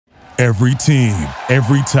Every team,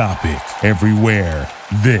 every topic, everywhere.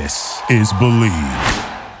 This is Believe.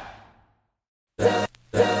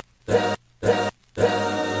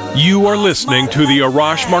 You are listening to the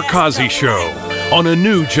Arash Markazi Show on a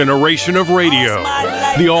new generation of radio,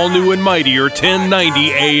 the all-new and mightier 1090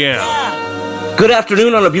 AM. Good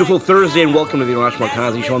afternoon on a beautiful Thursday, and welcome to the Arash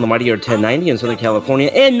Markazi Show on the mightier 1090 in Southern California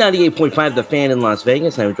and 98.5 The Fan in Las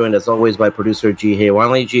Vegas. I'm joined as always by producer G.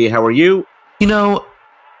 Haywale. G, how are you? You know,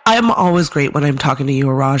 I'm always great when I'm talking to you,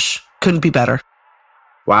 Arash. Couldn't be better.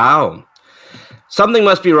 Wow. Something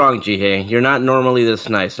must be wrong, G. You're not normally this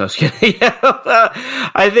nice. No, I was kidding.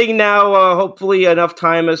 I think now, hopefully, enough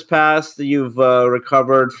time has passed. You've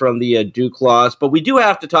recovered from the Duke loss. But we do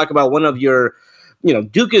have to talk about one of your,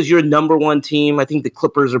 Duke is your number one team. I think the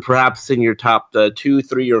Clippers are perhaps in your top 2,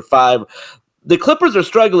 3, or 5. The Clippers are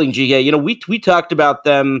struggling, G. We talked about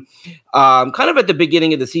them kind of at the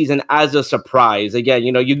beginning of the season as a surprise. Again,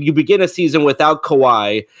 you begin a season without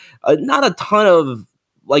Kawhi, not a ton of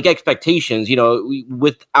expectations.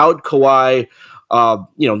 Without Kawhi,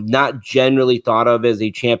 not generally thought of as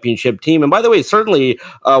a championship team. And by the way, certainly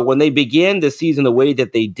when they began the season the way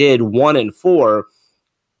that they did, 1-4,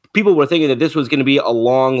 people were thinking that this was going to be a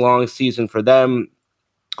long, long season for them.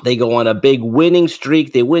 They go on a big winning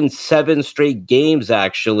streak. They win 7 straight games,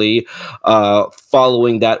 actually,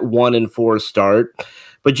 following that 1-4 start.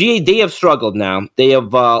 But they have struggled now. They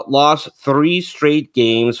have lost 3 straight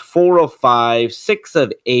games, 4 of 5, 6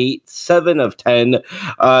 of 8, 7 of 10.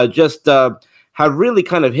 Have really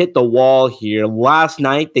kind of hit the wall here. Last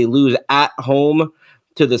night, they lose at home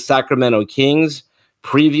to the Sacramento Kings.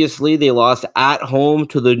 Previously, they lost at home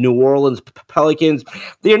to the New Orleans Pelicans.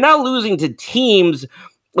 They are now losing to teams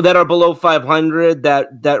that are below 500,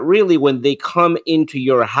 that really, when they come into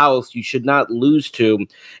your house, you should not lose to.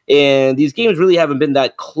 And these games really haven't been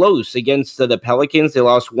that close. Against the Pelicans, they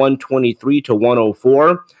lost 123 to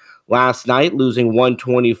 104 last night, losing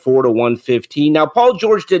 124 to 115. Now, Paul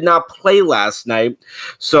George did not play last night.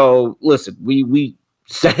 So, listen, we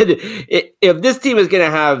said if this team is going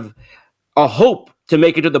to have a hope to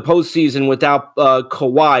make it to the postseason without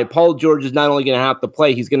Kawhi, Paul George is not only going to have to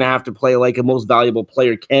play, he's going to have to play like a most valuable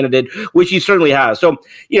player candidate, which he certainly has. So,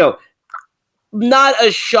 not a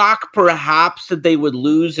shock perhaps that they would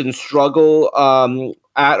lose and struggle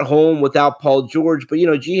at home without Paul George. But,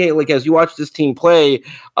 as you watch this team play,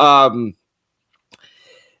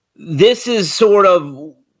 this is sort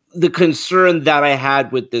of the concern that I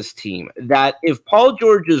had with this team, that if Paul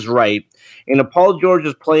George is right, and if Paul George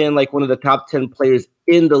is playing like one of the top 10 players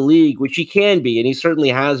in the league, which he can be, and he certainly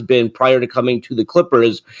has been prior to coming to the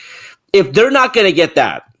Clippers, if they're not going to get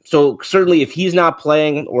that, so certainly if he's not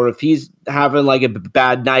playing or if he's having like a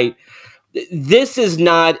bad night, this is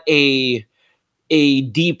not a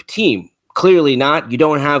deep team. Clearly not. You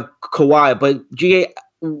don't have Kawhi. But,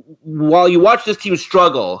 while you watch this team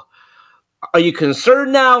struggle, are you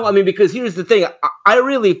concerned now? I mean, because here's the thing. I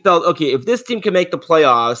really felt, okay, if this team can make the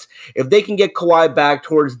playoffs, if they can get Kawhi back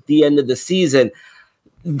towards the end of the season,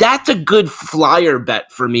 that's a good flyer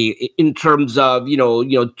bet for me in terms of,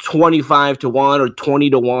 25 to 1 or 20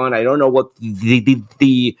 to 1. I don't know what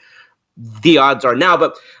the odds are now,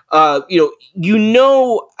 but,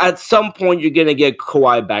 at some point you're going to get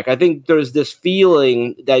Kawhi back. I think there's this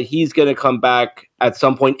feeling that he's going to come back at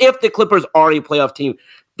some point. If the Clippers are a playoff team,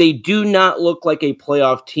 they do not look like a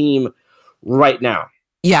playoff team right now.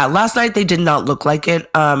 Yeah, last night they did not look like it.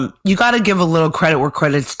 You got to give a little credit where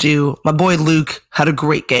credit's due. My boy Luke had a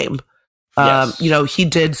great game. Yes. He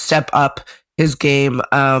did step up his game.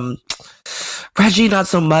 Reggie, not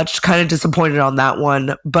so much. Kind of disappointed on that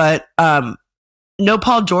one. But no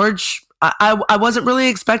Paul George. I wasn't really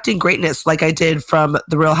expecting greatness like I did from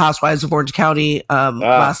the Real Housewives of Orange County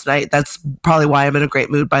last night. That's probably why I'm in a great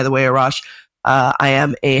mood, by the way, Arash. I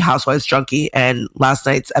am a Housewives junkie, and last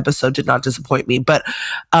night's episode did not disappoint me. But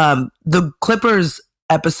the Clippers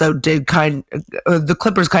episode the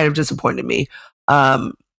Clippers kind of disappointed me.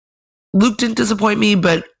 Luke didn't disappoint me,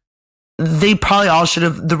 but they probably all should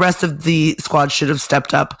have. The rest of the squad should have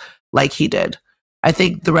stepped up like he did. I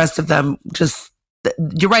think the rest of them just.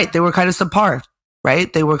 You're right. They were kind of subpar,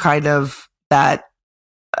 right? They were kind of that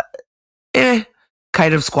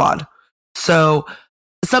kind of squad. So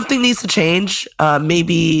something needs to change.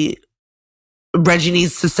 Maybe Reggie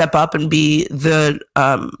needs to step up and be the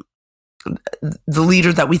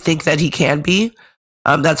leader that we think that he can be.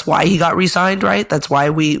 That's why he got re-signed, right? That's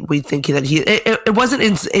why we think that it wasn't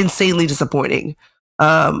insanely disappointing,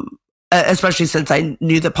 especially since I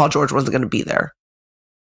knew that Paul George wasn't going to be there.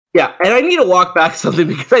 Yeah, and I need to walk back something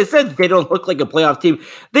because I said they don't look like a playoff team.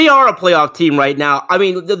 They are a playoff team right now. I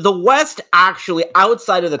mean, the West actually,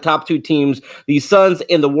 outside of the top two teams, the Suns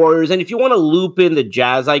and the Warriors, and if you want to loop in the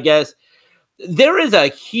Jazz, I guess, there is a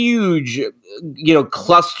huge,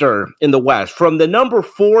 cluster in the West from the number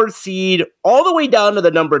 4 seed all the way down to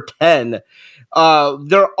the number 10.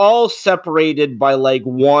 They're all separated by like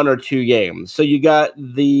 1 or 2 games. So you got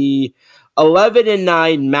the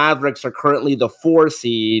 11-9 Mavericks are currently the 4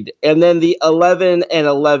 seed, and then the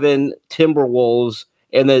 11-11 Timberwolves,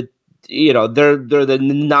 and they're the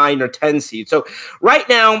 9 or 10 seed. So right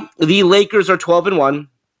now the Lakers are 12-1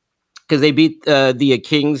 because they beat the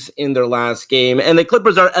Kings in their last game, and the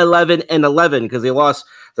Clippers are 11-11 because they lost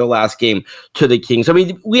their last game to the Kings. I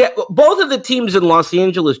mean, both of the teams in Los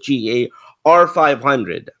Angeles, GA, are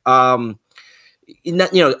 500.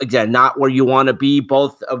 Again, not where you want to be.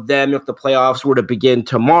 Both of them, if the playoffs were to begin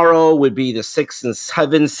tomorrow, would be the 6 and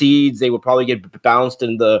 7 seeds. They would probably get bounced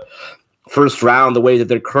in the first round the way that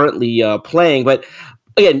they're currently playing. But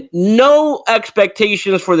again, no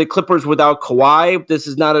expectations for the Clippers without Kawhi. This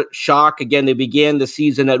is not a shock. Again, they began the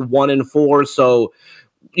season at 1-4. So,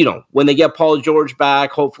 when they get Paul George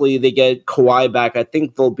back, hopefully they get Kawhi back. I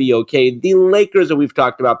think they'll be okay. The Lakers, and we've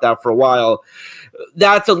talked about that for a while,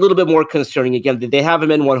 that's a little bit more concerning. Again, they haven't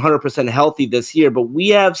been 100% healthy this year, but we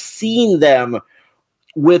have seen them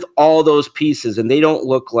with all those pieces, and they don't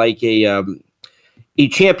look like a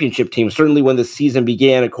championship team. Certainly when the season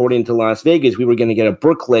began, according to Las Vegas, we were going to get a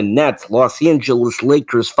Brooklyn Nets, Los Angeles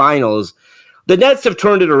Lakers finals. The Nets have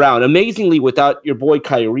turned it around amazingly without your boy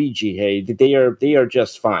Kyrie. Hey, they are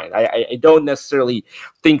just fine. I don't necessarily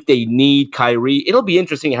think they need Kyrie. It'll be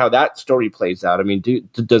interesting how that story plays out. I mean,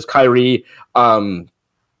 does Kyrie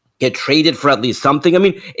get traded for at least something? I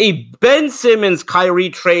mean, a Ben Simmons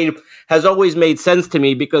Kyrie trade has always made sense to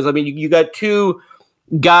me because I mean, you got two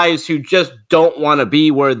guys who just don't want to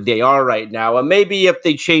be where they are right now. And maybe if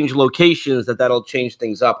they change locations, that'll change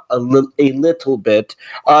things up a little bit.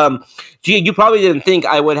 You probably didn't think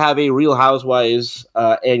I would have a Real Housewives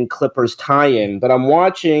and Clippers tie-in, but I'm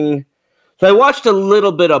watching. So I watched a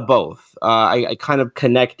little bit of both. I kind of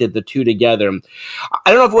connected the two together.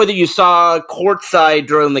 I don't know whether you saw courtside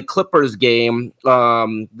during the Clippers game,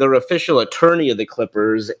 their official attorney of the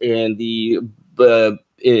Clippers and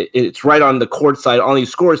it's right on the court side on the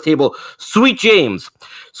scores table. Sweet James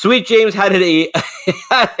had a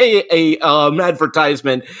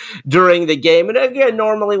advertisement during the game, and again,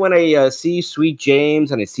 normally when I see Sweet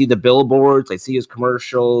James and I see the billboards, I see his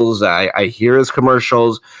commercials, I hear his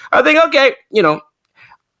commercials, I think, okay,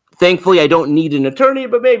 thankfully I don't need an attorney,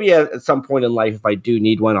 but maybe at some point in life, if I do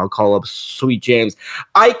need one, I'll call up Sweet James.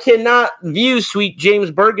 I cannot view Sweet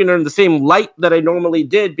James Bergener in the same light that I normally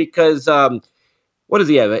did because what does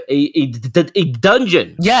he have? A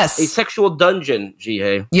dungeon. Yes. A sexual dungeon,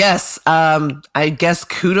 Jihei. Yes. I guess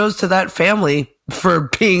kudos to that family for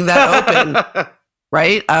being that open.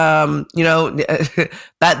 Right? That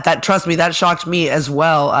trust me, that shocked me as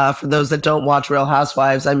well. For those that don't watch Real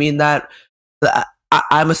Housewives, I mean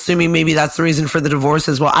I'm assuming maybe that's the reason for the divorce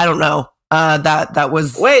as well. I don't know. That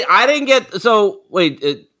was. Wait, I didn't get. So wait,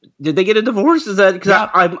 did they get a divorce? Is that because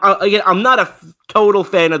yeah. I'm not a total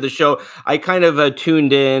fan of the show. I kind of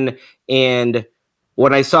tuned in, and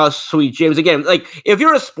when I saw Sweet James again, like if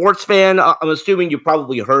you're a sports fan, I'm assuming you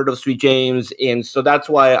probably heard of Sweet James, and so that's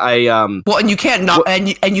why I well, and you can't not and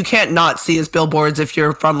you can't not see his billboards if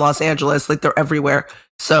you're from Los Angeles, like they're everywhere.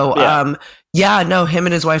 So no, him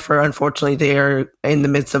and his wife are unfortunately they are in the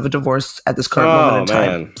midst of a divorce at this current moment in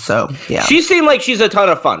time. So yeah, she seemed like she's a ton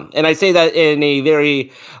of fun, and I say that in a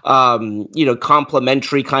very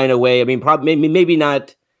complimentary kind of way. I mean, probably maybe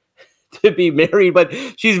not to be married, but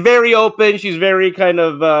she's very open. She's very kind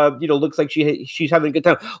of looks like she's having a good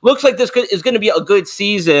time. Looks like this is going to be a good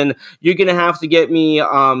season. You're going to have to get me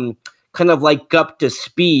kind of like up to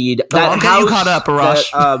speed. I'll get you caught up,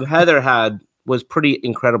 Arash. That Heather had was pretty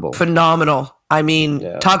incredible. Phenomenal. I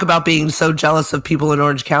mean, talk about being so jealous of people in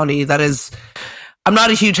Orange County. That is, I'm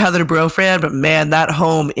not a huge Heather Bro fan, but man, that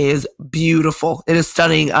home is beautiful. It is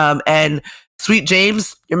stunning. And Sweet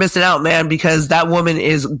James, you're missing out, man, because that woman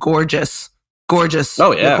is gorgeous. Gorgeous.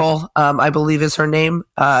 Oh, yeah. Nicole, I believe is her name.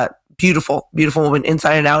 Beautiful, beautiful woman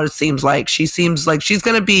inside and out. It seems like she's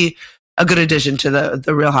going to be a good addition to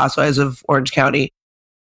the Real Housewives of Orange County.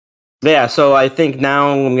 Yeah, so I think now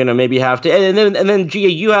I'm gonna maybe have to, and then Gia,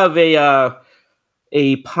 you have a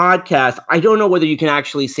a podcast. I don't know whether you can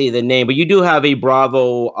actually say the name, but you do have a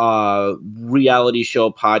Bravo reality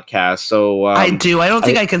show podcast. So I do. I don't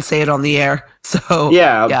think I can say it on the air. So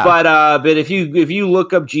yeah. But if you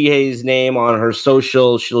look up Jihei's name on her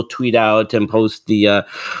social, she'll tweet out and post the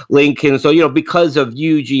link. And so because of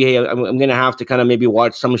you, Jihei, I'm going to have to kind of maybe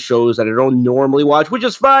watch some shows that I don't normally watch, which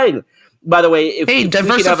is fine. By the way, if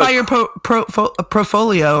diversify your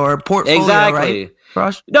portfolio or portfolio, exactly. Right?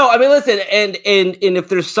 Raj? No, I mean, listen, and if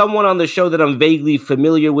there's someone on the show that I'm vaguely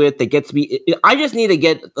familiar with that gets me, I just need to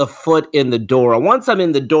get a foot in the door. Once I'm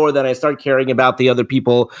in the door, then I start caring about the other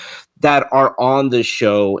people that are on the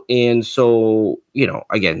show. And so,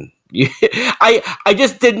 again, I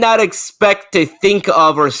just did not expect to think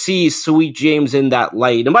of or see Sweet James in that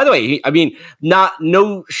light. And by the way, I mean,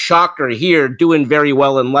 no shocker here, doing very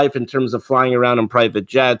well in life in terms of flying around in private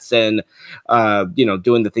jets and,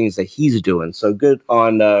 doing the things that he's doing. So good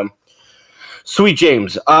on Sweet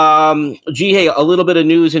James. Jihei, a little bit of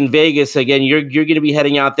news in Vegas. Again, you're going to be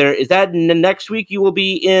heading out there. Is that next week you will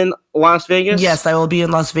be in Las Vegas? Yes, I will be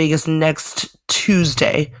in Las Vegas next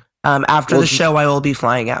Tuesday. After the show, I will be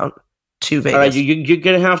flying out to Vegas. All right, you're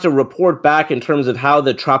going to have to report back in terms of how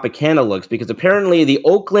the Tropicana looks, because apparently the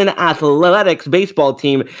Oakland Athletics baseball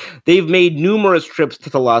team, they've made numerous trips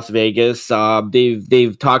to Las Vegas.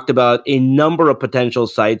 They've talked about a number of potential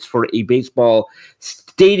sites for a baseball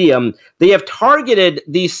stadium. They have targeted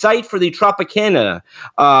the site for the Tropicana,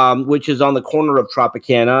 which is on the corner of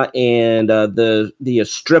Tropicana and the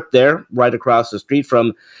strip there, right across the street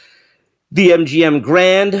from the MGM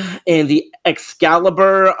Grand and the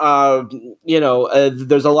Excalibur.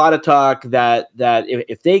 There's a lot of talk that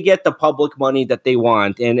if they get the public money that they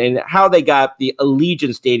want, and how they got the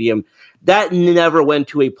Allegiant Stadium, that never went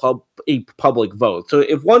to a public vote. So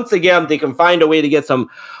if once again they can find a way to get some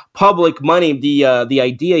public money, the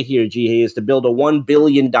idea here, Jihei, is to build a $1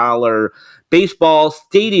 billion baseball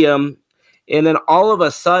stadium. And then all of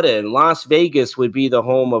a sudden, Las Vegas would be the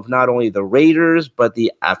home of not only the Raiders, but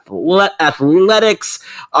the Athletics.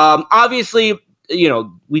 Obviously,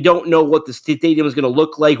 we don't know what the stadium is going to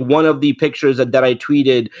look like. One of the pictures that I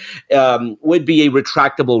tweeted would be a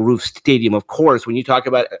retractable roof stadium. Of course, when you talk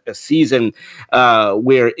about a season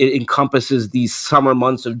where it encompasses these summer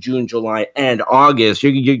months of June, July, and August,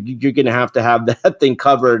 you're going to have that thing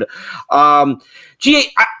covered.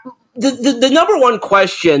 The number one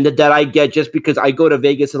question that I get, just because I go to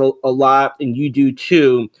Vegas a lot and you do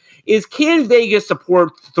too, is can Vegas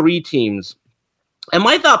support 3 teams? And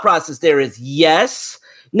my thought process there is yes.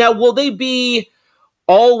 Now, will they be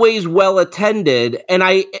always well attended? And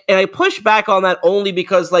I push back on that only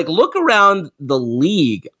because, look around the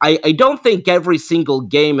league. I don't think every single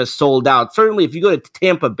game is sold out. Certainly, if you go to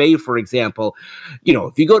Tampa Bay, for example,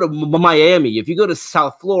 if you go to Miami, if you go to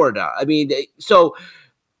South Florida, so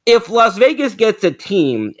if Las Vegas gets a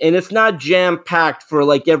team and it's not jam-packed for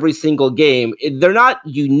every single game, they're not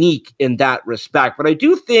unique in that respect. But I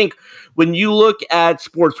do think when you look at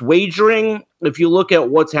sports wagering, if you look at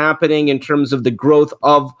what's happening in terms of the growth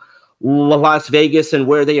of Las Vegas and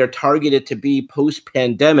where they are targeted to be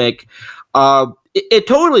post-pandemic, it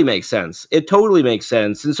totally makes sense. It totally makes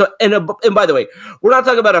sense. And so, and by the way, we're not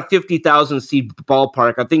talking about a 50,000 seat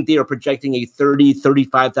ballpark. I think they are projecting a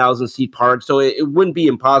 35,000 seat park. So it wouldn't be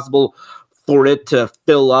impossible for it to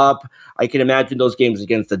fill up. I can imagine those games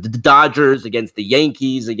against the Dodgers, against the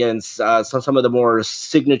Yankees, against some of the more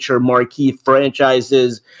signature marquee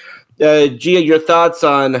franchises. Gia, your thoughts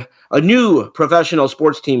on a new professional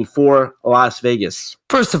sports team for Las Vegas?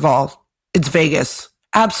 First of all, it's Vegas.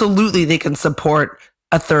 Absolutely, they can support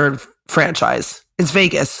a 3rd franchise. It's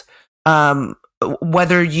Vegas.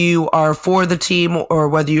 Whether you are for the team or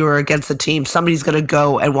whether you are against the team, somebody's going to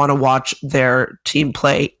go and want to watch their team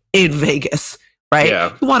play in Vegas, right?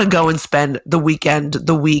 Yeah. You want to go and spend the weekend,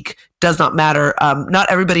 the week, does not matter.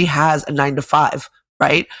 Not everybody has a 9 to 5,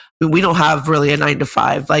 right? We don't have really a 9 to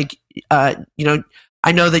 5. I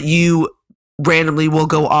know that you randomly will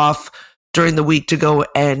go off during the week to go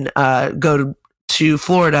and go to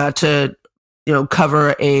Florida to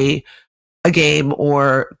cover a game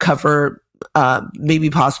or cover maybe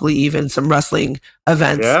possibly even some wrestling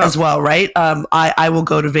events as well, right? I will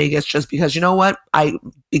go to Vegas just because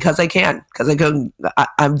because I can, because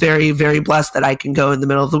I'm very, very blessed that I can go in the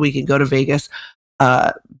middle of the week and go to Vegas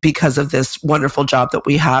because of this wonderful job that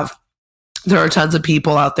we have. There are tons of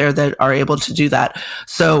people out there that are able to do that.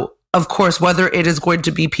 So of course, whether it is going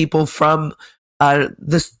to be people from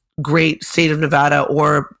this great state of Nevada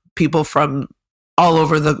or people from all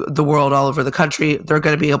over the world, all over the country, they're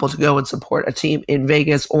going to be able to go and support a team in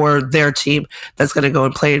Vegas or their team that's going to go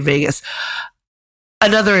and play in Vegas.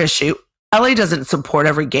 Another issue, LA doesn't support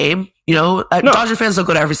every game. No. Dodger fans don't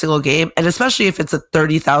go to every single game, and especially if it's a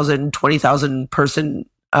 30,000, 20,000 person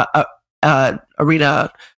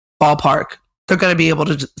arena ballpark, they're going to be able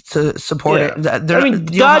to support it.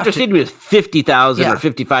 Dodger Stadium is 50,000 or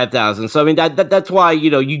 55,000. So, that's why,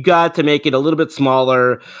 you got to make it a little bit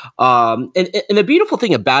smaller. And the beautiful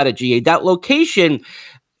thing about it, GA, that location,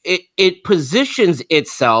 it positions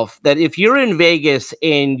itself that if you're in Vegas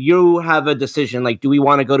and you have a decision, like, do we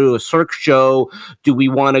want to go to a Cirque show? Do we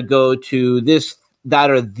want to go to this, that,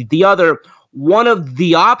 or the other? One of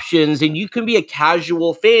the options, and you can be a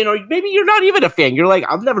casual fan, or maybe you're not even a fan. You're like,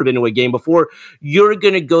 I've never been to a game before. You're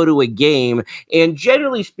going to go to a game. And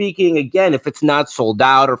generally speaking, again, if it's not sold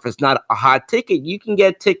out or if it's not a hot ticket, you can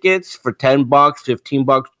get tickets for $10,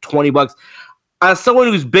 $15, $20. As someone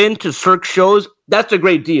who's been to Cirque shows, that's a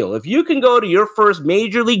great deal. If you can go to your first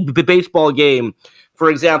Major League Baseball game, for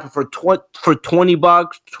example, for $20,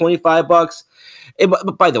 $25,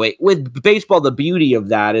 but by the way, with baseball, the beauty of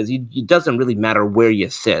that is it doesn't really matter where you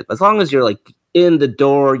sit. As long as you're like in the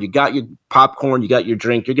door, you got your popcorn, you got your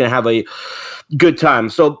drink, you're going to have a good time.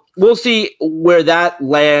 So we'll see where that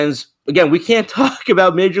lands. Again, we can't talk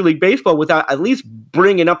about Major League Baseball without at least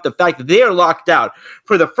bringing up the fact that they are locked out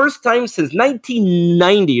for the first time since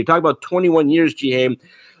 1990. You're talking about 21 years, G.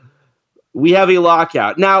 We have a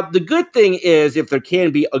lockout. Now, the good thing is, if there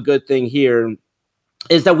can be a good thing here,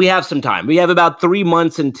 is that we have some time. We have about 3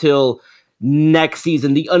 months until next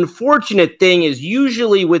season. The unfortunate thing is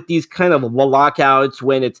usually with these kind of lockouts,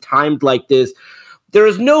 when it's timed like this, there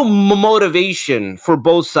is no motivation for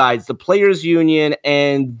both sides, the players union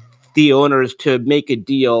and the owners, to make a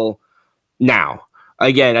deal now.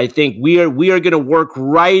 Again, I think we are going to work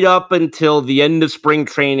right up until the end of spring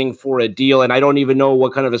training for a deal, and I don't even know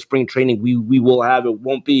what kind of a spring training we will have. It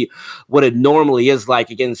won't be what it normally is like.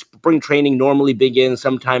 Again, spring training normally begins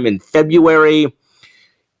sometime in February,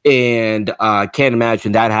 and can't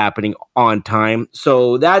imagine that happening on time.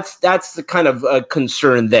 So that's the kind of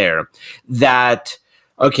concern there. That,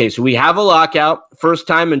 okay, so we have a lockout, first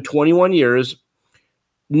time in 21 years.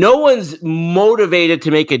 No one's motivated to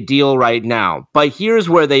make a deal right now, but here's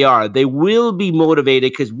where they are. They will be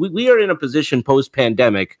motivated because we are in a position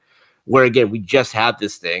post-pandemic where, again, we just had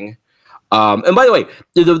this thing. And by the way,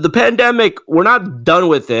 the pandemic, we're not done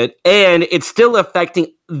with it, and it's still affecting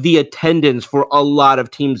the attendance for a lot of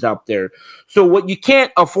teams out there. So what you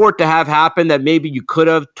can't afford to have happen that maybe you could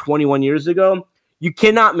have 21 years ago, you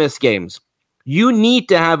cannot miss games. You need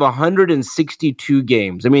to have 162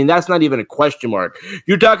 games. That's not even a question mark.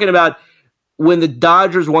 You're talking about when the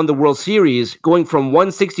Dodgers won the World Series, going from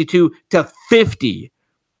 162 to 50.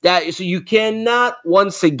 So you cannot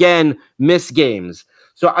once again miss games.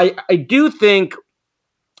 So I do think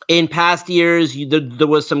in past years there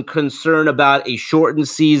was some concern about a shortened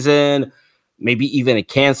season, maybe even a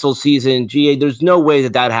canceled season. GA, there's no way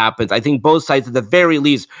that happens. I think both sides at the very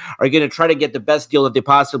least are going to try to get the best deal that they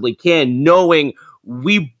possibly can, knowing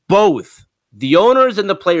we both, the owners and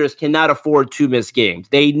the players, cannot afford to miss games.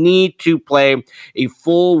 They need to play a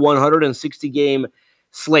full 160-game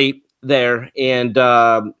slate there. And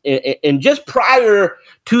just prior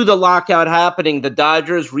to the lockout happening, the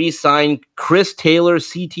Dodgers re-signed Chris Taylor.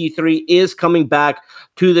 CT3 is coming back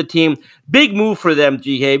to the team. Big move for them,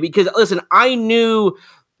 GK, because, listen, I knew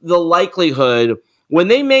the likelihood when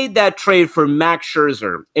they made that trade for Max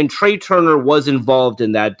Scherzer, and Trey Turner was involved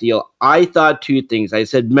in that deal. I thought two things. I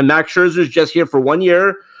said, Max Scherzer's just here for 1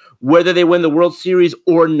 year. Whether they win the World Series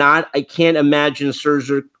or not, I can't imagine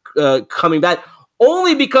Scherzer coming back.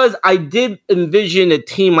 Only because I did envision a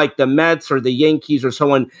team like the Mets or the Yankees or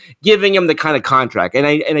someone giving him the kind of contract. And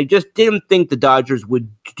I just didn't think the Dodgers would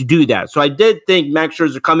do that. So I did think Max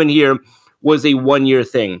Scherzer coming here was a 1 year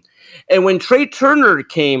thing. And when Trey Turner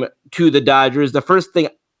came to the Dodgers, the first thing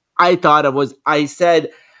I thought of was, I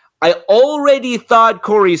said, I already thought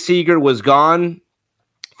Corey Seager was gone.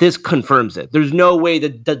 This confirms it. There's no way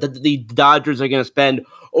that the Dodgers are going to spend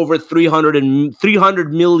over $300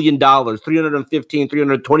 million,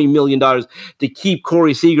 $320 million to keep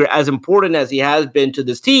Corey Seager, as important as he has been to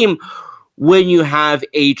this team, when you have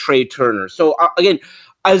a Trey Turner. So again,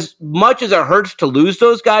 as much as it hurts to lose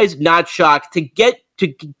those guys, not shocked.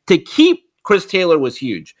 To keep Chris Taylor was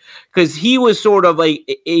huge, because he was sort of like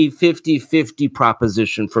a 50-50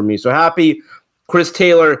 proposition for me. So happy Chris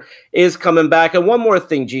Taylor is coming back. And one more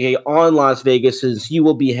thing, GA, on Las Vegas, is you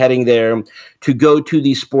will be heading there to go to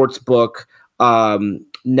the sports book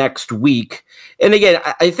next week. And again,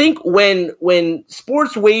 I think when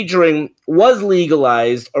sports wagering was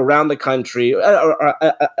legalized around the country,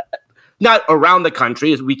 not around the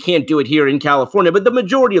country, as we can't do it here in California, but the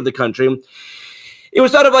majority of the country, it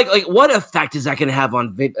was sort of like what effect is that going to have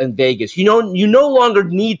on Vegas? You no longer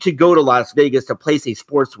need to go to Las Vegas to place a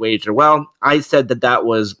sports wager. Well, I said that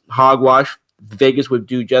was hogwash. Vegas would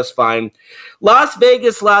do just fine. Las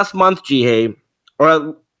Vegas last month, Jihei,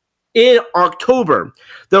 or in October,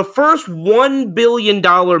 the first $1 billion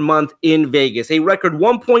month in Vegas, a record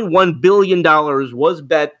 $1.1 billion was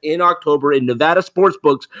bet in October in Nevada sports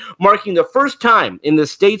books, marking the first time in the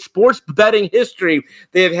state sports betting history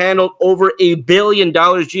they have handled over $1 billion.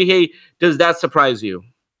 Jihei, does that surprise you?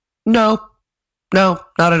 No, not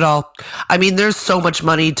at all. I mean, there's so much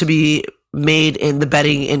money to be made in the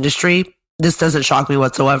betting industry. This doesn't shock me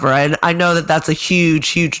whatsoever. I know that that's a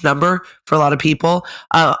huge number for a lot of people.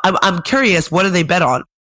 I'm curious, what do they bet on?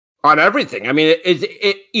 On everything. I mean,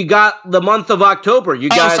 you got the month of October. You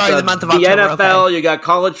got the month of October. The NFL. Okay. You got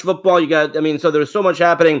college football. So there's so much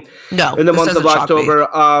happening in the month of October.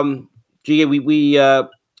 We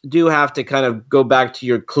do have to kind of go back to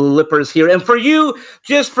your Clippers here. And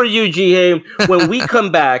just for you, Jihei, when we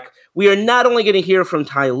come back, we are not only going to hear from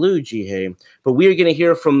Ty Lue, Jihei, but we are going to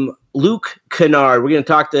hear from Luke Kennard. We're going to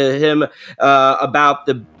talk to him about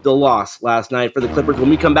the loss last night for the Clippers when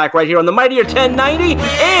we come back right here on the Mightier 1090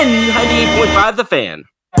 and 98.5 The Fan.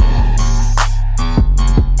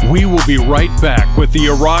 We will be right back with the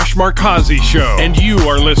Arash Markazi Show, and you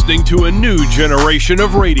are listening to a new generation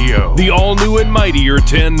of radio, the all-new and mightier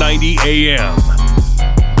 1090 AM.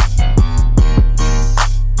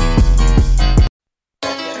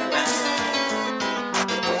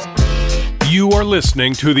 You are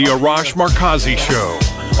listening to the Arash Markazi Show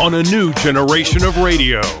on a new generation of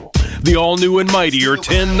radio, the all-new and mightier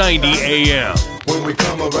 1090 AM. All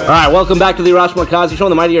right, welcome back to the Arash Markazi Show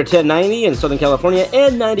on the Mightier 1090 in Southern California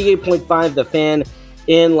and 98.5 The Fan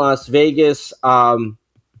in Las Vegas.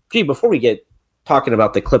 Before we get talking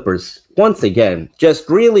about the Clippers, once again, just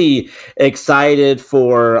really excited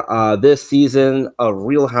for this season of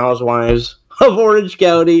Real Housewives of Orange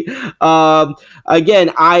County.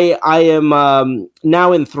 Again, I am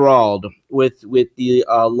now enthralled with the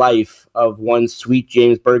life of one Sweet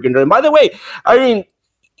James Burgunder. And by the way, I mean,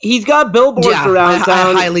 he's got billboards around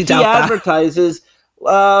town. I highly doubt he advertises.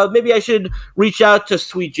 Maybe I should reach out to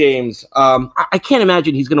Sweet James. I can't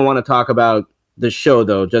imagine he's going to want to talk about the show,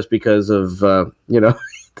 though, just because of,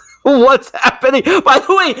 what's happening. By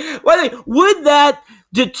the way, would that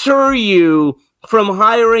deter you from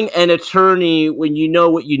hiring an attorney when you know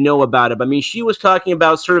what you know about him? I mean, she was talking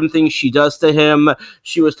about certain things she does to him.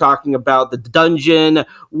 She was talking about the dungeon.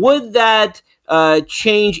 Would that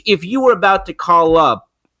change if you were about to call up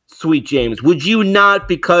Sweet James? Would you not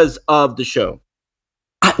because of the show?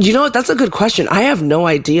 You know what? That's a good question. I have no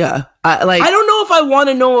idea. I don't know if I want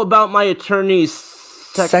to know about my attorney's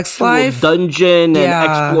sex life, dungeon, and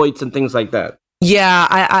exploits and things like that. Yeah,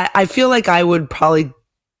 I feel like I would probably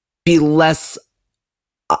be less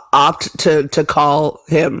opt to call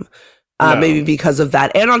him. Maybe because of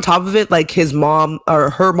that. And on top of it, like his mom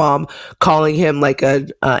or her mom calling him like a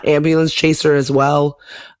ambulance chaser as well.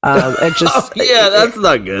 It just that's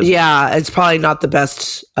not good. Yeah, it's probably not the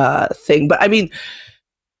best thing. But I mean,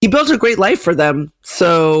 he built a great life for them.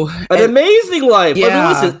 So an amazing life. Yeah. I mean,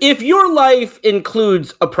 listen, if your life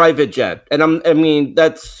includes a private jet, and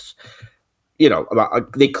that's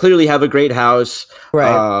they clearly have a great house.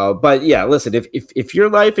 Right. But yeah, listen, if your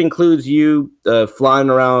life includes you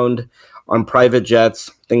flying around on private jets,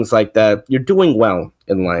 things like that, you're doing well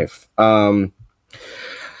in life.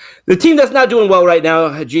 The team that's not doing well right now,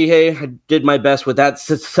 Jihei, I did my best with that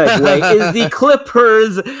segue, is the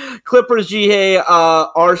Clippers. Clippers, Jihei,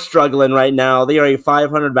 are struggling right now. They are a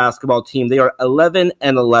 500 basketball team. They are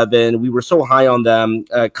 11-11. We were so high on them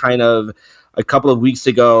kind of a couple of weeks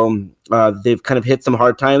ago. They've kind of hit some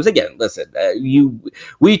hard times. Again, listen,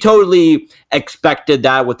 we totally expected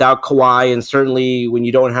that without Kawhi, and certainly when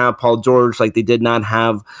you don't have Paul George like they did not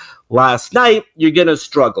have last night, you're going to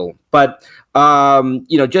struggle. But,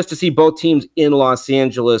 just to see both teams in Los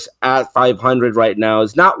Angeles at 500 right now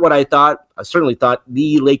is not what I thought. I certainly thought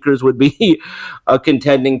the Lakers would be a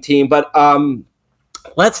contending team. But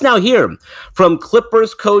let's now hear from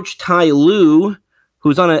Clippers coach Ty Lue,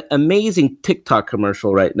 who's on an amazing TikTok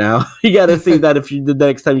commercial right now. You got to see that if you the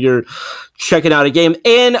next time you're checking out a game.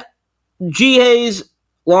 And Jihei's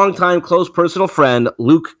longtime close personal friend,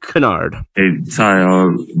 Luke Kennard. Hey, Ty,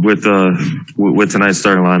 with tonight's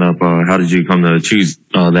starting lineup, how did you come to choose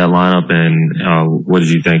that lineup, and what did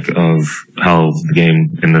you think of how the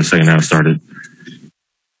game in the second half started?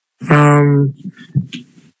 I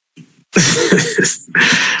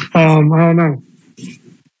don't know.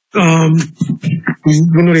 We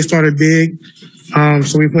knew they started big.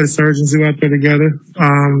 So we put Surge and Zoo out there together.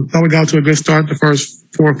 Thought we got to a good start the first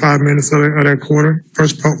 4 or 5 minutes of that quarter,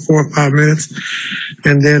 first 4 or 5 minutes.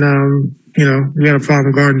 And then, we had a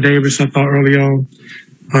problem guarding Davis, I thought, early on.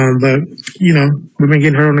 But, we've been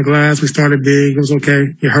getting hurt on the glass. We started big. It was okay.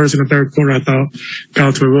 It hurt us in the third quarter, I thought.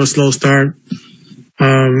 Got to a real slow start.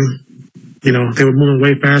 They were moving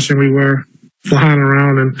way faster than we were, flying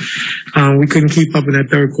around, and we couldn't keep up in that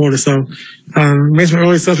third quarter. So made some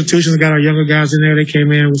early substitutions, got our younger guys in there. They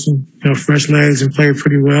came in with some fresh legs and played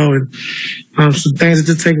pretty well. And some things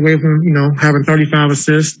to take away from having 35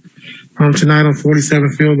 assists tonight on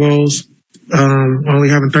 47 field goals, only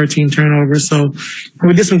having 13 turnovers. So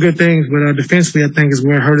we did some good things, but defensively, I think is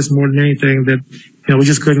where it hurt us more than anything. That we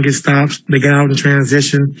just couldn't get stops. They got out in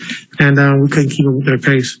transition, and we couldn't keep up with their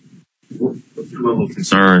pace. Level of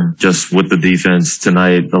concern just with the defense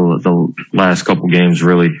tonight, the last couple games,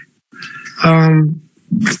 really?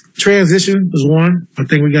 Transition was one. I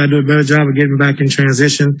think we got to do a better job of getting back in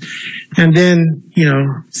transition. And then,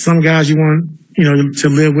 some guys you want, to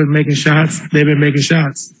live with making shots. They've been making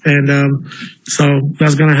shots. And so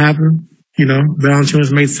that's going to happen.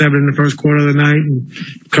 Valanciunas made 7 in the first quarter of the night.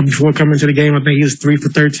 And before coming to the game, I think he was 3 for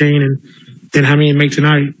 13. And then how many he make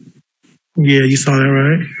tonight? Yeah, you saw that,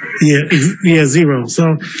 right? Yeah, 0.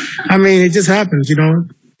 So, it just happens,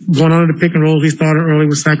 Going under the pick and roll, we started early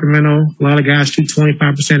with Sacramento. A lot of guys shoot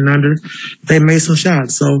 25% and under. They made some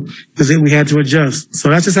shots, so because we had to adjust. So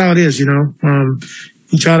that's just how it is, You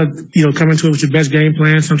try to, come into it with your best game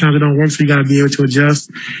plan. Sometimes it don't work, so you got to be able to adjust.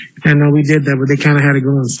 And we did that, but they kind of had it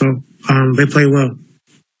going. So they played well.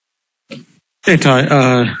 Hey, Ty,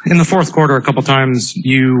 in the fourth quarter, a couple times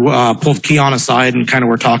you pulled Keon aside and kind of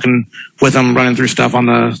were talking with him, running through stuff on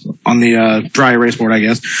the dry erase board, I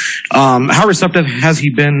guess. How receptive has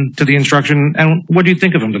he been to the instruction, and what do you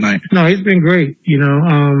think of him tonight? No, he's been great.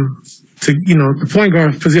 The point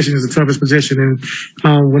guard position is the toughest position, and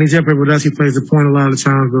when he's up here with us, he plays the point a lot of the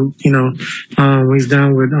times. But when he's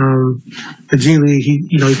down with the G League,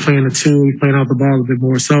 he's playing the 2, he's playing off the ball a bit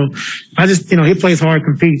more. So I just, he plays hard,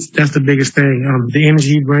 competes. That's the biggest thing. The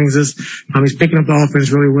energy he brings us. He's picking up the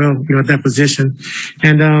offense really well, at that position.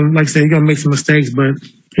 And like I said, he's gonna make some mistakes, but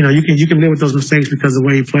you can live with those mistakes because of the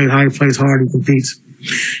way he plays, how he plays hard, he competes.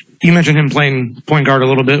 You mentioned him playing point guard a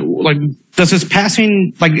little bit. Does his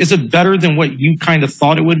passing, is it better than what you kind of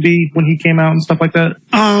thought it would be when he came out and stuff like that?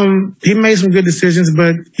 He made some good decisions,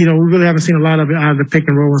 but, we really haven't seen a lot of it out of the pick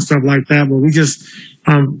and roll and stuff like that. But we just,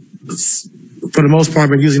 for the most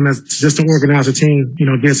part, been using him as just to organize the team,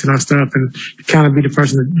 against our stuff and kind of be the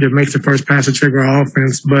person that makes the first pass to trigger our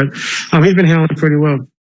offense. But he's been handling it pretty well.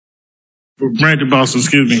 Brandon Boston,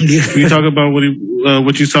 excuse me. Yeah. Can you talk about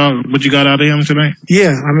what you saw, what you got out of him tonight?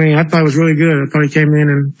 Yeah, I thought it was really good. I thought he came in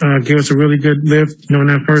and gave us a really good lift, in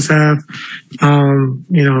that first half.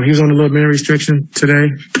 He was on a little minute restriction today,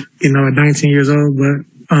 at 19 years old, but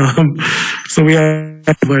so he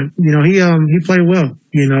played well.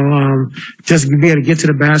 Just to be able to get to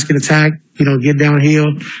the basket, attack, get downhill,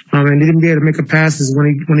 and didn't be able to make a passes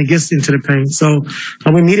when he gets into the paint. So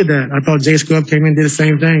we needed that. I thought Jay Scrub came in and did the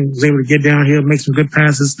same thing. Was able to get downhill, make some good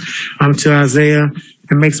passes to Isaiah,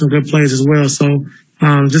 and make some good plays as well. So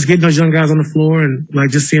just getting those young guys on the floor and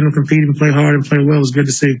just seeing them compete and play hard and play well was good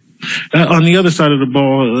to see. On the other side of the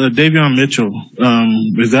ball, Davion Mitchell,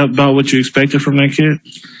 is that about what you expected from that kid?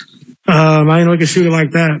 I didn't know he could shoot it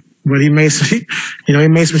like that. But he made some, he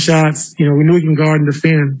made some shots. We knew he can guard and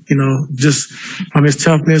defend. Just his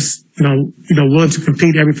toughness. Willing to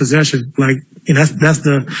compete every possession. That's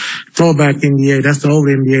the throwback NBA. That's the old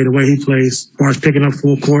NBA. The way he plays, as far as picking up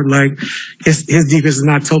full court. His defense is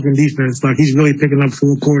not token defense. He's really picking up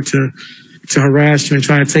full court to harass you and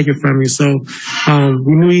try to take it from you. So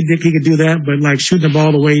we knew he could do that. But shooting the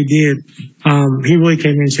ball the way he did, he really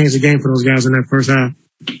came in and changed the game for those guys in that first half.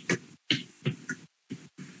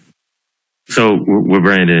 So with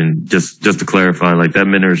Brandon, just to clarify, that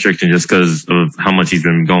minute restriction, just because of how much he's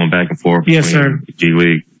been going back and forth. Yes, sir. G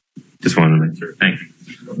League. Just wanted to make sure. Thank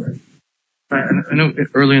you. I know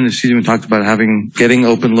early in the season we talked about getting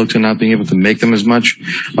open looks and not being able to make them as much.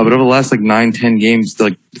 But over the last 9-10 games,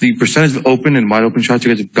 the percentage of open and wide open shots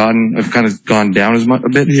you guys have kind of gone down a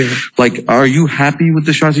bit. Yeah. Are you happy with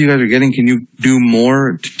the shots that you guys are getting? Can you do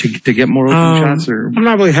more to get more open shots? Or I'm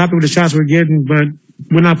not really happy with the shots we're getting, but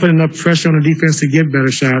we're not putting enough pressure on the defense to get better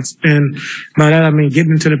shots. And by that, I mean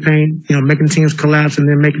getting into the paint, making teams collapse and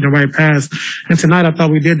then making the right pass. And tonight, I thought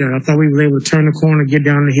we did that. I thought we were able to turn the corner, get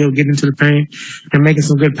down the hill, get into the paint, and making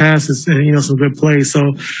some good passes and, some good plays. So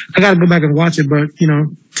I got to go back and watch it, but,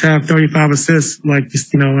 to have 35 assists,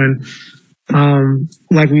 and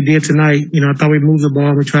like we did tonight. I thought we moved the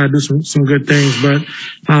ball. We tried to do some good things, but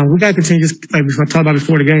we got to continue, just like I talked about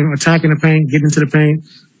before the game, attacking the paint, getting into the paint,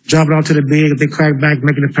 drop it out to the big. If they crack back,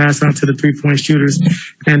 making the pass out to the 3-point shooters.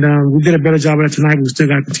 And we did a better job of that tonight. We still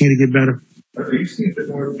got to continue to get better. Are you seeing a bit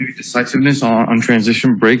more decisiveness on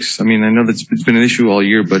transition breaks? I mean, I know it's been an issue all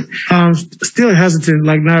year, but still hesitant,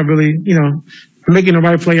 like not really, making the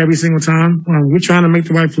right play every single time. We're trying to make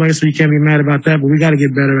the right play, so you can't be mad about that, but we got to get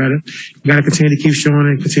better at it. We got to continue to keep showing it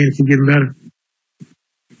and continue to keep getting better.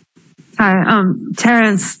 Hi,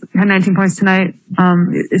 Terrence had 19 points tonight.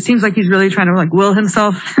 It seems like he's really trying to will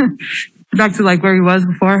himself back to where he was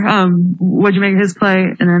before. What'd you make of his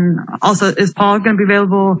play? And then also, is Paul going to be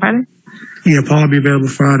available Friday? Yeah, Paul will be available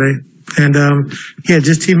Friday. And,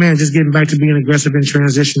 just T-Man just getting back to being aggressive in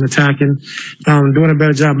transition, attacking, doing a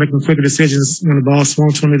better job, making quicker decisions when the ball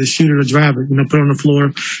swung to him, to shoot it or drive it, put it on the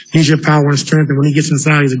floor, use your power and strength. And when he gets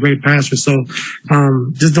inside, he's a great passer. So,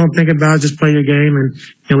 just don't think about it, just play your game. And,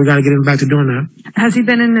 we got to get him back to doing that. Has he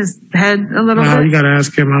been in his head a little bit? You got to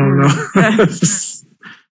ask him. I don't know.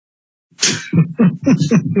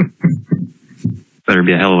 Better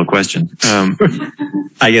be a hell of a question.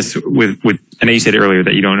 I guess with I know you said earlier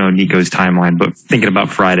that you don't know Nico's timeline, but thinking about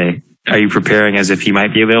Friday, are you preparing as if he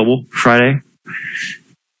might be available Friday?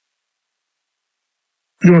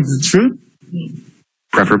 You want the truth?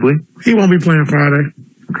 Preferably. He won't be playing Friday.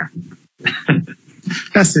 Okay.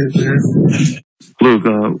 That's it, man. Luke,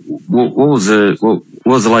 what was it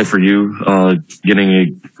like for you getting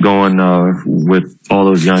it going with all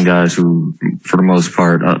those young guys who, for the most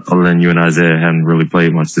part, other than you and Isaiah, haven't really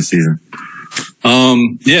played much this season?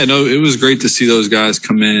 It was great to see those guys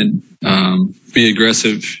come in, be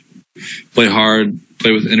aggressive, play hard,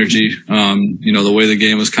 play with energy. The way the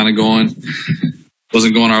game was kind of going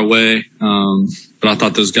wasn't going our way, but I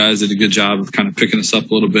thought those guys did a good job of kind of picking us up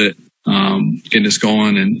a little bit, getting us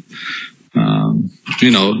going, and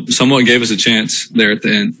somewhat gave us a chance there at the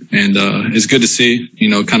end. And it's good to see,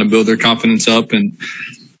 kind of build their confidence up. And,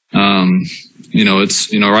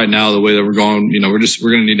 it's, right now, the way that we're going, we're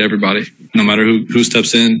going to need everybody, no matter who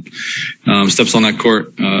steps in, steps on that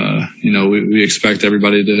court. We expect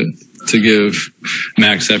everybody to give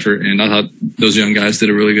max effort. And I thought those young guys did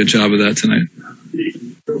a really good job of that tonight.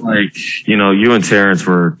 You and Terrence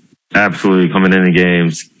were absolutely coming into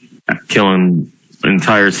games, killing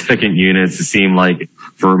entire second units, it seemed like,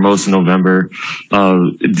 for most of November.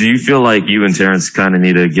 Do you feel like you and Terrence kind of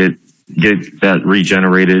need to get that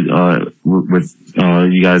regenerated with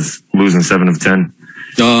you guys losing 7 of 10?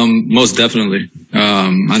 Most definitely.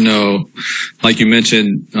 I know, like you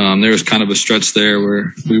mentioned, there was kind of a stretch there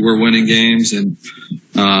where we were winning games, and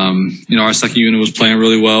our second unit was playing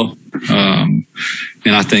really well.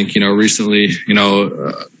 And I think recently,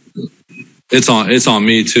 it's on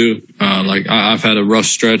me too. I've had a rough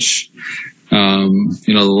stretch,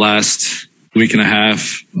 the last week and a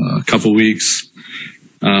half, a couple weeks,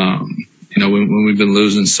 when we've been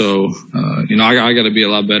losing. So, I got to be a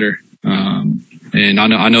lot better. And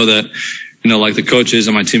I know that, like the coaches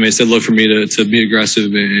and my teammates, they look for me to be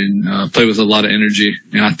aggressive and play with a lot of energy.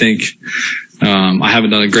 And I think I haven't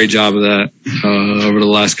done a great job of that over the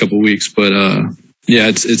last couple of weeks, but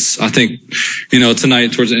it's I think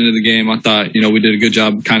tonight towards the end of the game, I thought we did a good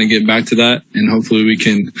job kind of getting back to that, and hopefully we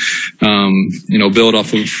can build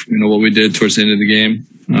off of what we did towards the end of the game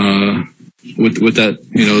with that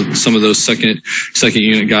some of those second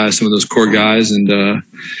unit guys, some of those core guys, and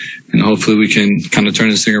hopefully we can kind of turn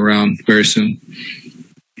this thing around very soon.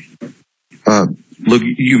 Look,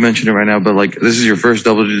 you mentioned it right now, but this is your first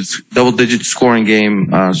double-digit scoring game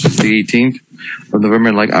since the 18th of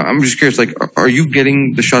November. I'm just curious, are you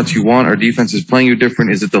getting the shots you want? Our defense is playing you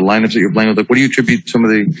different? Is it the lineups that you're playing with? What do you attribute some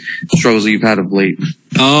of the struggles that you've had of late?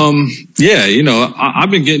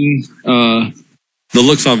 I've been getting the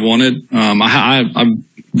looks I've wanted. I've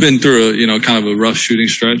been through a kind of a rough shooting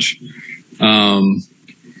stretch,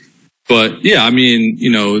 but yeah,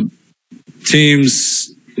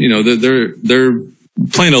 teams, they're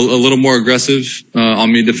playing a little more aggressive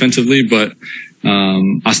on me defensively, but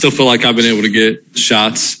I still feel like I've been able to get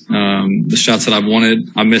shots, the shots that I've wanted.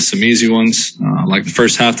 I missed some easy ones, like the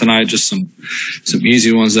first half tonight, just some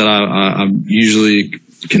easy ones that I usually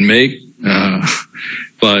can make.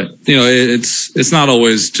 But it's not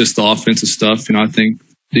always just the offensive stuff. I think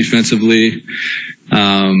defensively,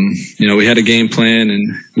 we had a game plan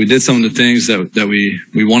and we did some of the things that we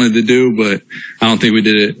wanted to do, but I don't think we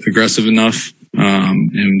did it aggressive enough.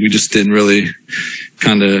 And we just didn't really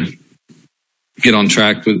kind of get on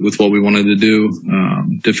track with what we wanted to do,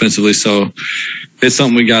 defensively. So it's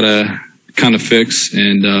something we got to kind of fix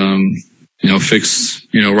and, fix,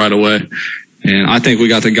 right away. And I think we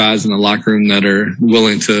got the guys in the locker room that are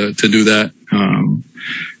willing to do that,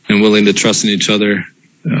 and willing to trust in each other,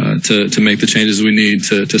 to make the changes we need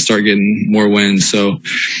to start getting more wins. So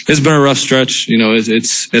it's been a rough stretch.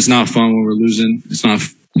 It's not fun when we're losing. It's not,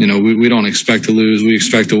 we don't expect to lose. We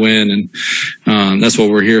expect to win. And, that's what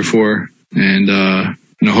we're here for. And,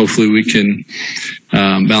 hopefully we can,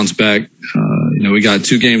 bounce back. We got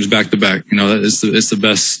 2 games back to back. It's the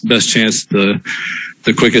best chance,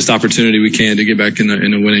 the quickest opportunity we can to get back in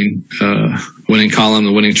the winning column,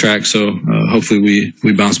 the winning track. So, hopefully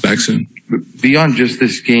we bounce back soon. Beyond just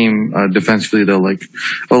this game, defensively though, like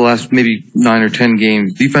the last maybe 9 or 10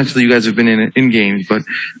 games, defensively you guys have been in games, but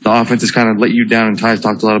the offense has kind of let you down. And Ty's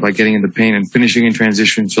talked a lot about getting in the paint and finishing in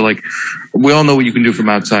transition. So like, we all know what you can do from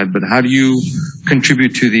outside, but how do you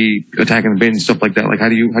contribute to the attack in the paint and stuff like that? Like, how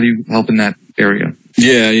do you help in that area?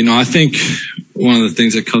 Yeah, I think one of the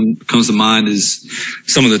things that comes to mind is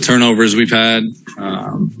some of the turnovers we've had.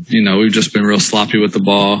 We've just been real sloppy with the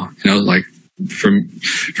ball. Like for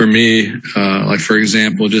me, like for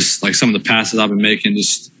example, just like some of the passes I've been making,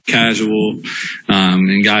 just casual,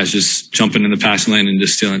 and guys just jumping in the passing lane and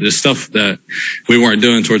just stealing, just stuff that we weren't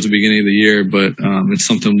doing towards the beginning of the year, but it's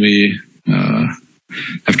something we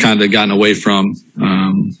have kind of gotten away from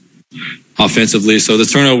offensively. So the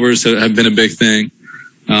turnovers have been a big thing.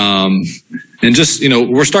 And just,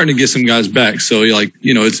 we're starting to get some guys back. So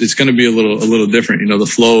it's going to be a little different, the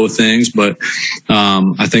flow of things. But,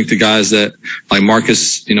 I think the guys that like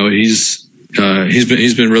Marcus, he's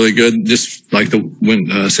been really good. Just like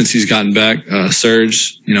since he's gotten back,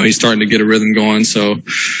 Serge, he's starting to get a rhythm going. So,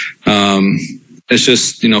 it's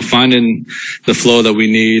just, finding the flow that we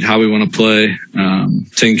need, how we want to play,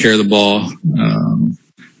 taking care of the ball,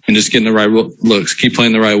 and just getting the right looks, keep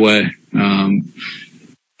playing the right way.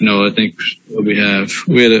 I think we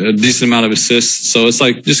had a decent amount of assists. So it's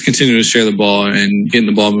like just continuing to share the ball and getting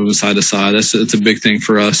the ball moving side to side. It's a big thing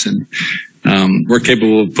for us. And, we're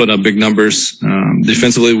capable of putting up big numbers.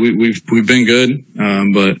 Defensively, we've been good.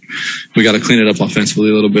 But we got to clean it up offensively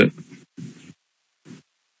a little bit.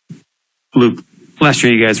 Luke, last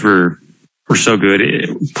year you guys were so good at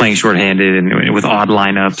playing shorthanded and with odd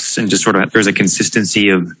lineups, and just sort of there's a consistency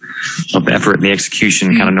of the effort and the execution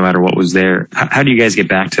kind of no matter what was there. How do you guys get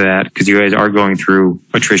back to that? Because you guys are going through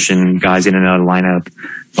attrition, guys in and out of the lineup.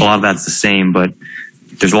 A lot of that's the same, but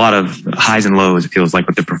there's a lot of highs and lows, it feels like,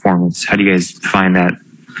 with the performance. How do you guys find that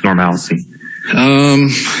normalcy?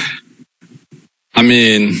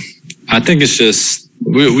 I think it's just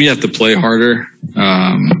we have to play harder.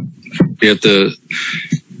 We have to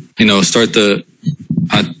start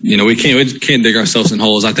we can't dig ourselves in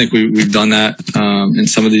holes. I think we've done that, in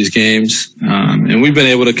some of these games. And we've been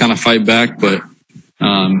able to kind of fight back, but,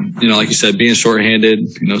 like you said, being shorthanded,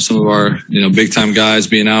 some of our, big time guys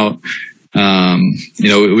being out,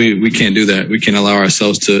 we can't do that. We can't allow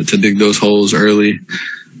ourselves to dig those holes early.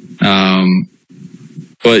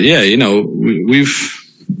 But yeah,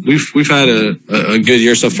 we've had a good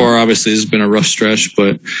year so far. Obviously, it's been a rough stretch,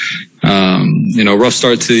 but rough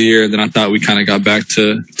start to the year. Then I thought we kind of got back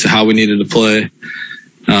to how we needed to play,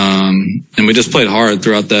 and we just played hard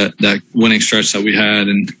throughout that winning stretch that we had.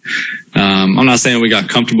 And I'm not saying we got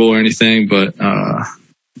comfortable or anything, but I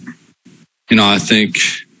think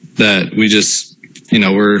that we just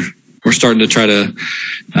we're starting to try to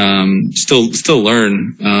still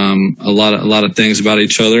learn a lot of things about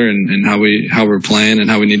each other and how we're playing and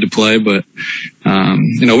how we need to play. But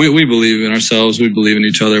we believe in ourselves. We believe in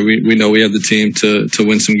each other. We know we have the team to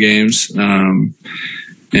win some games. And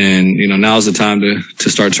now's the time to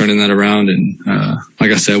start turning that around. And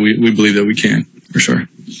like I said, we believe that we can, for sure.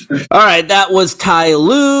 All right, that was Ty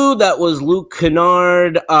Lue. That was Luke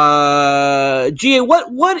Kennard. GA,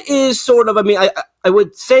 what is sort of? I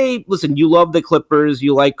would say, listen, you love the Clippers,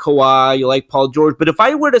 you like Kawhi, you like Paul George, but if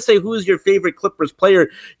I were to say who is your favorite Clippers player,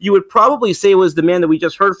 you would probably say it was the man that we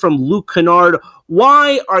just heard from, Luke Kennard.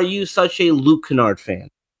 Why are you such a Luke Kennard fan?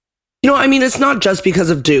 It's not just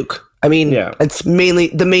because of Duke. It's mainly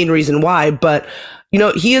the main reason why, but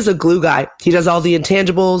he is a glue guy. He does all the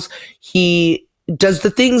intangibles. He does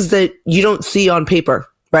the things that you don't see on paper,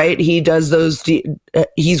 right? He does those.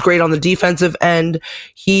 He's great on the defensive end.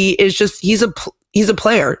 He's a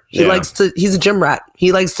player. He's a gym rat.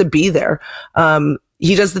 He likes to be there.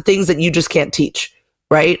 He does the things that you just can't teach,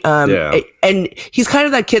 right? And he's kind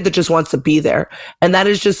of that kid that just wants to be there. And that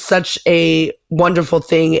is just such a wonderful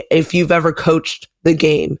thing if you've ever coached the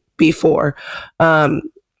game before.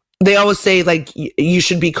 They always say, like, you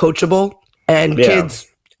should be coachable, and kids,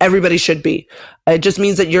 everybody should be. It just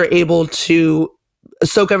means that you're able to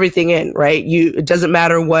soak everything in, right? It doesn't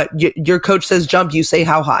matter what your coach says jump, you say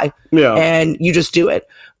how high, and you just do it,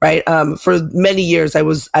 right? For many years, I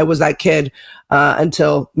was that kid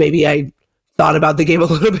until maybe I thought about the game a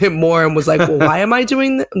little bit more and was like, well, why am I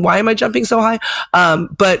jumping so high?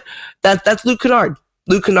 But that's Luke Kennard.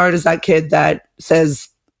 Luke Kennard is that kid that says,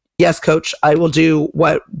 yes, coach, I will do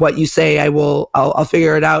what you say. I'll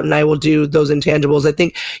figure it out, and I will do those intangibles. I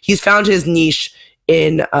think he's found his niche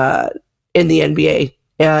in the NBA,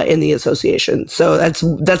 in the association. So that's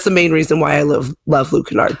the main reason why I love Luke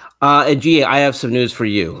Kennard. And G, I have some news for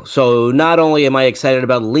you. So not only am I excited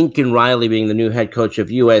about Lincoln Riley being the new head coach of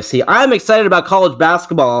USC, I'm excited about college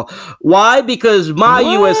basketball. Why? Because my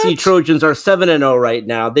USC Trojans are 7-0 right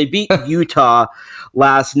now. They beat Utah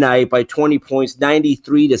last night by 20 points,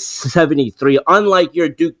 93-73. Unlike your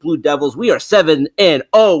Duke Blue Devils, we are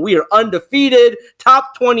 7-0. We are undefeated,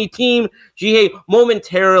 top 20 team. Hey,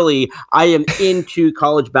 momentarily, I am into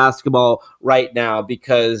college basketball right now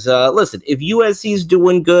because, listen, if USC is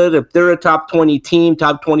doing good, if they're a top 20 team,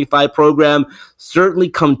 top 25 program, certainly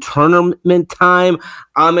come tournament time,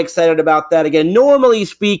 I'm excited about that. Again, normally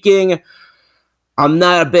speaking, I'm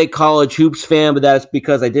not a big college hoops fan, but that's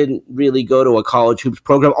because I didn't really go to a college hoops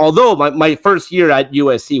program. Although my first year at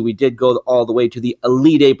USC, we did go all the way to the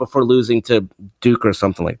Elite Eight before losing to Duke or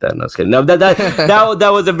something like that. No, I was kidding. No, that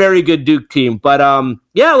was a very good Duke team. But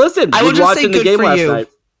yeah, listen, I was watching the game last night.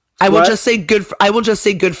 I will just say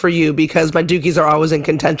good for you because my Dukies are always in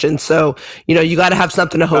contention. So you got to have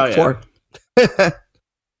something to hope for.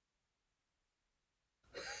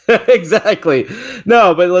 Exactly.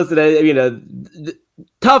 No, but listen,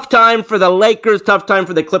 tough time for the Lakers, tough time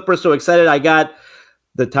for the Clippers. So excited. I got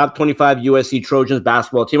the top 25 USC Trojans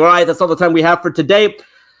basketball team. All right, that's all the time we have for today.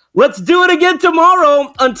 Let's do it again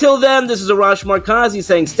tomorrow. Until then, this is Arash Markazi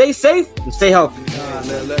saying stay safe and stay healthy.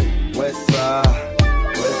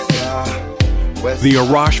 The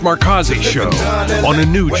Arash Markazi Show on a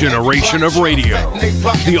new generation of radio.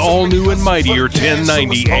 The all-new and mightier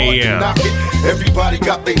 1090 AM. Everybody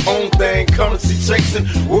got their own thing, currency chasing.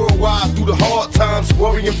 Worldwide through the hard times,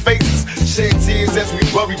 worrying faces. Shed tears as we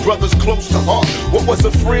bury brothers close to heart. What was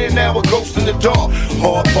a friend, now a ghost in the dark.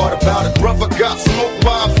 Hard part about it, brother got smoked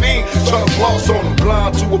by a fiend. Trying to floss on him,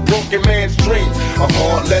 blind to a broken man's dreams. A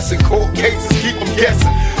hard lesson, court cases keep them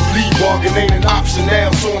guessing. Plea bargain ain't an option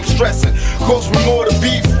now, so I'm stressing. Cost me more to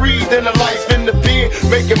be free than a life in the pen.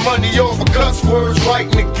 Making money off of cuss words,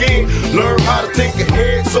 writing again. Learn how to think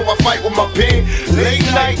ahead, so I fight with my pen. Late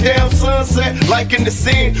night down sunset, like in the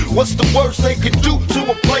scene. What's the worst they could do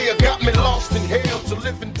to a player? Got me lost in hell to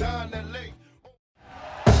live and die in LA.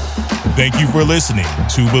 Thank you for listening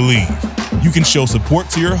to Believe. You can show support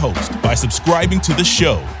to your host by subscribing to the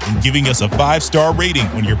show and giving us a 5-star rating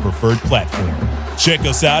on your preferred platform. Check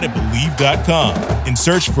us out at Believe.com and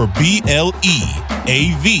search for BLEAV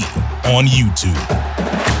on YouTube.